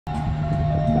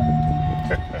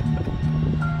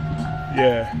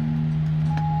Yeah.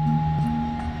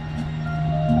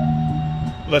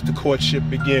 Let the courtship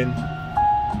begin.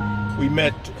 We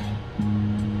met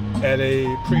at a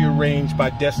prearranged by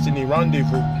destiny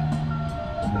rendezvous.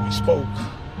 We spoke.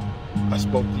 I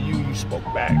spoke to you, you spoke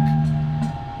back.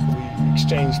 We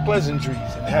exchanged pleasantries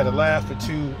and had a laugh or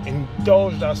two,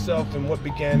 indulged ourselves in what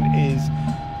began as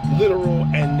literal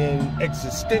and then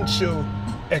existential,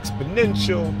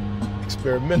 exponential,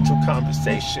 experimental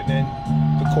conversation, and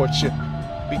the courtship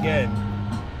began.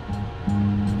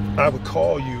 I would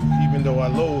call you, even though I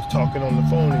loathe talking on the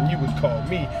phone, and you would call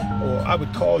me, or I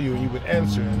would call you and you would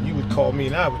answer, and you would call me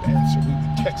and I would answer. We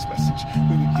would text message,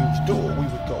 we would use dual, we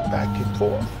would go back and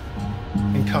forth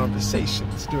in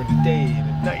conversations during the day and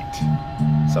at night,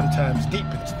 sometimes deep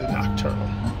into the nocturnal.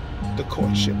 The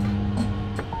courtship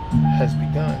has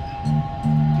begun.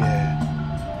 Yeah.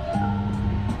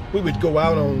 We would go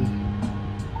out on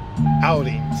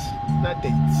outings, not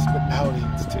dates, but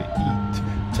outings to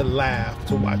eat, to laugh,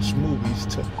 to watch movies,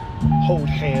 to hold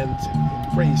hands and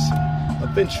embrace, and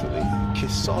eventually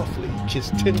kiss softly, kiss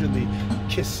tenderly,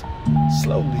 kiss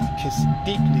slowly, kiss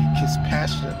deeply, kiss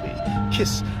passionately,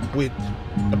 kiss with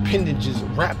appendages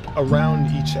wrapped around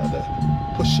each other,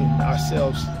 pushing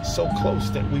ourselves so close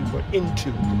that we were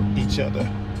into each other.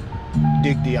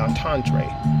 Dig the entendre.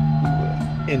 We were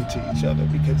into each other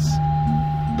because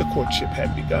the courtship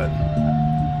had begun.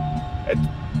 At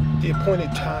the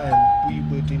appointed time, we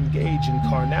would engage in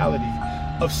carnality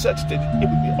of such that it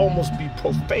would almost be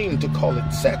profane to call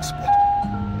it sex, but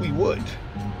we would.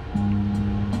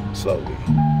 Slowly,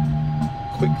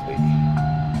 quickly,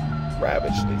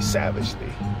 ravagely,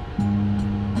 savagely,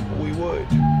 we would.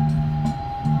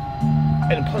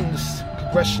 And upon this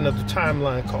progression of the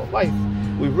timeline called life,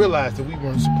 we realized that we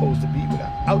weren't supposed to be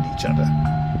without each other.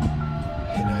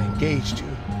 And I engaged you.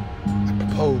 I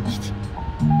proposed.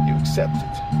 You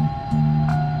accepted.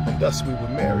 And thus we were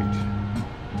married.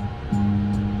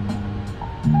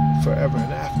 Forever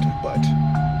and after. But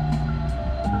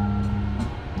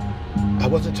I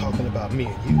wasn't talking about me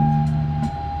and you.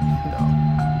 No.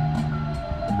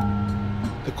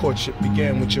 The courtship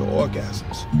began with your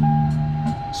orgasms,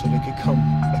 so they could come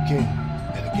again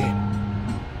and again.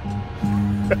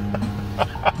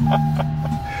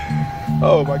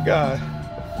 Oh my God.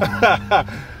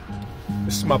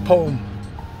 This is my poem.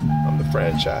 I'm the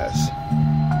franchise.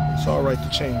 It's all right to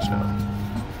change now.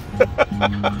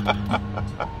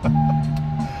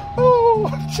 Oh,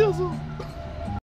 chisel.